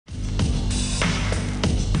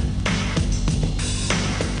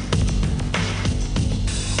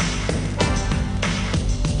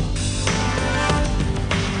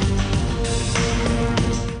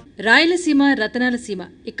రాయలసీమ రతనాల సీమ.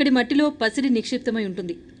 ఇక్కడి మట్టిలో పసిడి నిక్షిప్తమై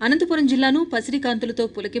ఉంటుంది. అనంతపురం జిల్లాను పసిడి కాంతులతో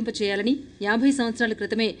పులకింప చేయాలని 50 సంవత్సరాల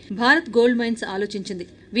క్రితమే భారత్ గోల్డ్ మైన్స్ ఆలోచించింది.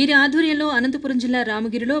 వీరి ఆధ్వర్యంలో అనంతపురం జిల్లా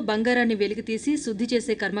రామగిరిలో బంగారాన్ని వెలికితీసి శుద్ధి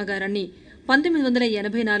చేసే కర్మాగారాన్ని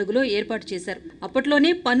 1984లో ఏర్పాటు చేశారు. అప్పట్లోనే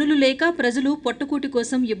పన్నులు లేక ప్రజలు పొట్టకూటి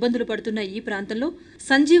కోసం ఇబ్బందులు పడుతున్న ఈ ప్రాంతంలో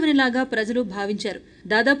సంజీవనిలాగా ప్రజలు భావించారు.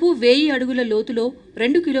 దాదాపు 1000 అడుగుల లోతులో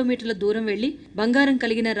 2 కిలోమీటర్ల దూరం వెళ్లి బంగారం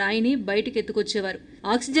కలిగిన రాయిని బయటికెత్తుకొచ్చేవారు.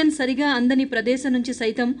 ఆక్సిజన్ సరిగా అందని ప్రదేశం నుంచి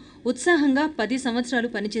సైతం ఉత్సాహంగా 10 సంవత్సరాలు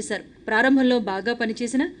పనిచేశారు. ప్రారంభంలో బాగా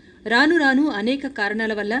పనిచేసిన రాను రాను అనేక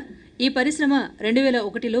కారణాల వల్ల ఈ పరిశ్రమ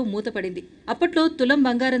 2001లో మూతపడింది. అప్పట్లో తులం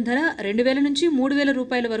బంగారం ధర 2000 నుంచి 3000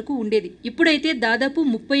 రూపాయల వరకు ఉండేది. ఇప్పుడైతే దాదాపు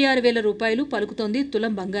 36,000 రూపాయలు పలుకుతోంది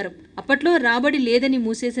తులం బంగారం. అప్పట్లో రాబడి లేదని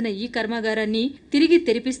మూసేసిన ఈ కర్మాగారాన్ని తిరిగి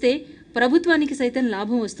తెరిపిస్తే ప్రభుత్వానికి సైతం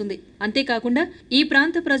లాభం వస్తుంది. అంతేకాకుండా ఈ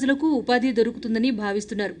ప్రాంత ప్రజలకు ఉపాధి దొరుకుతుందని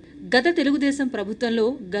భావిస్తున్నారు. గత తెలుగుదేశం ప్రభుత్వంలో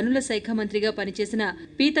గనుల శాఖ మంత్రిగా పనిచేసిన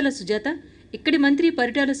పీతల సుజాత, ఇక్కడి మంత్రి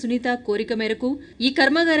పరిటాల సునీత కోరిక మేరకు ఈ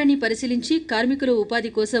కర్మాగారాన్ని పరిశీలించి కార్మికుల ఉపాధి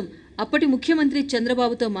కోసం అప్పటి ముఖ్యమంత్రి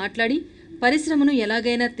చంద్రబాబుతో మాట్లాడి పరిశ్రమను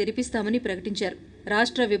ఎలాగైనా తెరిపిస్తామని ప్రకటించారు.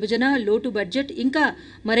 రాష్ట్ర విభజన, లోటు బడ్జెట్ ఇంకా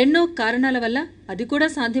మరెన్నో కారణాల వల్ల అది కూడా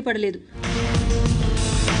సాధ్యపడలేదు.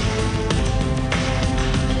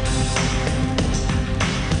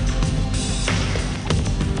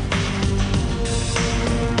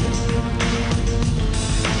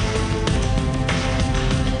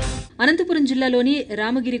 అనంతపురం జిల్లాలోని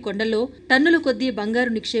రామగిరి కొండల్లో టన్నుల కొద్దీ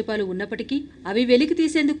బంగారు నిక్షేపాలు ఉన్నప్పటికీ అవి వెలికి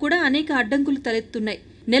తీసేందుకు కూడా అనేక అడ్డంకులు తలెత్తుతున్నాయి.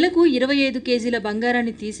 నెలకు 25 కేజీల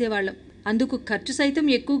బంగారాన్ని తీసేవాళ్లం. అందుకు ఖర్చు సైతం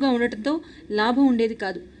ఎక్కువగా ఉండటంతో లాభం ఉండేది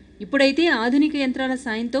కాదు. ఇప్పుడైతే ఆధునిక యంత్రాల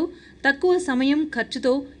సాయంతో తక్కువ సమయం,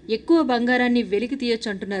 ఖర్చుతో ఎక్కువ బంగారాన్ని వెలికి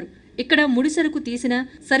తీయొచ్చంటున్నారు. ఇక్కడ ముడిసరుకు తీసిన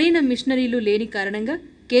సరైన మిషనరీలు లేని కారణంగా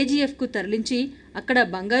కేజీఎఫ్కు తరలించి అక్కడ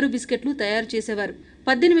బంగారు బిస్కెట్లు తయారు చేసేవారు.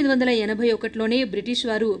 1881లోనే బ్రిటిష్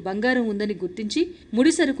వారు బంగారం ఉందని గుర్తించి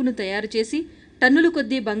ముడిసరుకును తయారు చేసి టన్నుల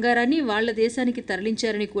కొద్దీ బంగారాన్ని వాళ్ల దేశానికి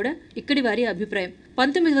తరలించారని కూడా ఇక్కడి వారి అభిప్రాయం.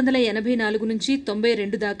 1984 నుంచి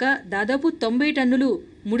 92 దాకా దాదాపు 90 టన్నులు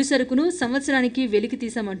ముడిసరుకును సంవత్సరానికి వెలికి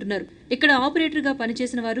తీసామంటున్నారు. ఇక్కడ ఆపరేటర్గా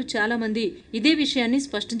పనిచేసిన వారు చాలా మంది ఇదే విషయాన్ని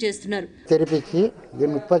స్పష్టం చేస్తున్నారు. తెరిపించి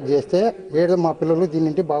దీన్ని ఉత్పత్తి చేస్తే ఏదో మా పిల్లలు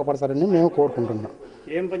దీనింటి బాగుపడతారని మేము కోరుకుంటున్నాం.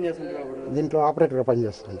 ఏం పని చేస్తుంటారు? దీంట్లో ఆపరేటర్గా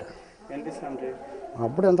పనిచేస్తుంటాం.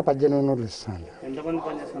 అప్పుడు ఎంత 1800 ఇస్తాను. ఎంతమంది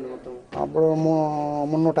పనిచేస్తారు మొత్తం? అప్పుడు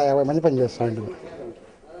 350 మంది పనిచేస్తాండి.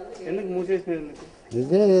 ఎందుకు మూసేసిన?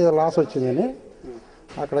 ఇదే లాస్ వచ్చిందని,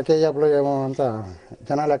 అక్కడ కేజీఎఫ్లో ఏమో అంతా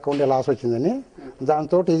జనాలు ఎక్కువ ఉండే లాస్ వచ్చిందని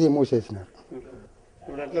దాంతో ఇది మూసేసినారు.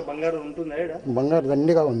 ఇప్పుడు అట్లా బంగారం ఉంటుందా? బంగారు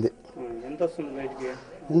దండిగా ఉంది. ఎంత వస్తుంది బయటికి?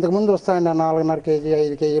 ఇంతకుముందు వస్తాయండి 4.5 కేజీ,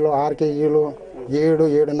 5 కేజీలు, 6 కేజీలు,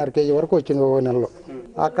 7.5 కేజీ వరకు వచ్చింది ఒక నెలలో.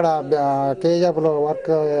 అక్కడ కేజీఎఫ్లో వర్క్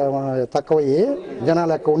తక్కువయ్యి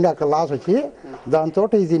జనాలు ఎక్కువ ఉండి అక్కడ లాస్ వచ్చి దాంతో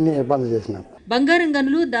దీన్ని బంద్ చేసినాం. బంగారం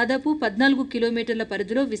గనులు దాదాపు 14 కిలోమీటర్ల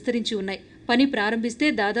పరిధిలో విస్తరించి ఉన్నాయి. పని ప్రారంభిస్తే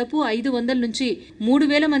దాదాపు 500 నుంచి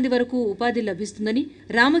 3000 మంది వరకు ఉపాధి లభిస్తుందని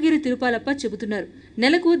రామగిరి తిరుపాలప్ప చెబుతున్నారు.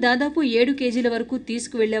 నెలకు దాదాపు 7 కేజీల వరకు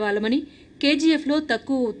తీసుకువెళ్లే వాళ్ళమని, కేజీఎఫ్లో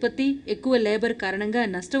తక్కువ ఉత్పత్తి, ఎక్కువ లేబర్ కారణంగా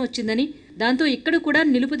నష్టం వచ్చిందని, దాంతో ఇక్కడ కూడా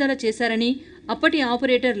నిలుపుదల చేశారని అప్పటి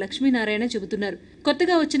ఆపరేటర్ లక్ష్మీనారాయణ చెబుతున్నారు.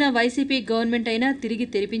 కొత్తగా వచ్చిన వైసీపీ గవర్నమెంట్ అయినా తిరిగి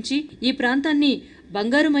తెరిపించి ఈ ప్రాంతాన్ని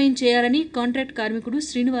బంగారుమయం చేయాలని కాంట్రాక్ట్ కార్మికుడు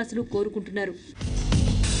శ్రీనివాసులు కోరుకుంటున్నారు.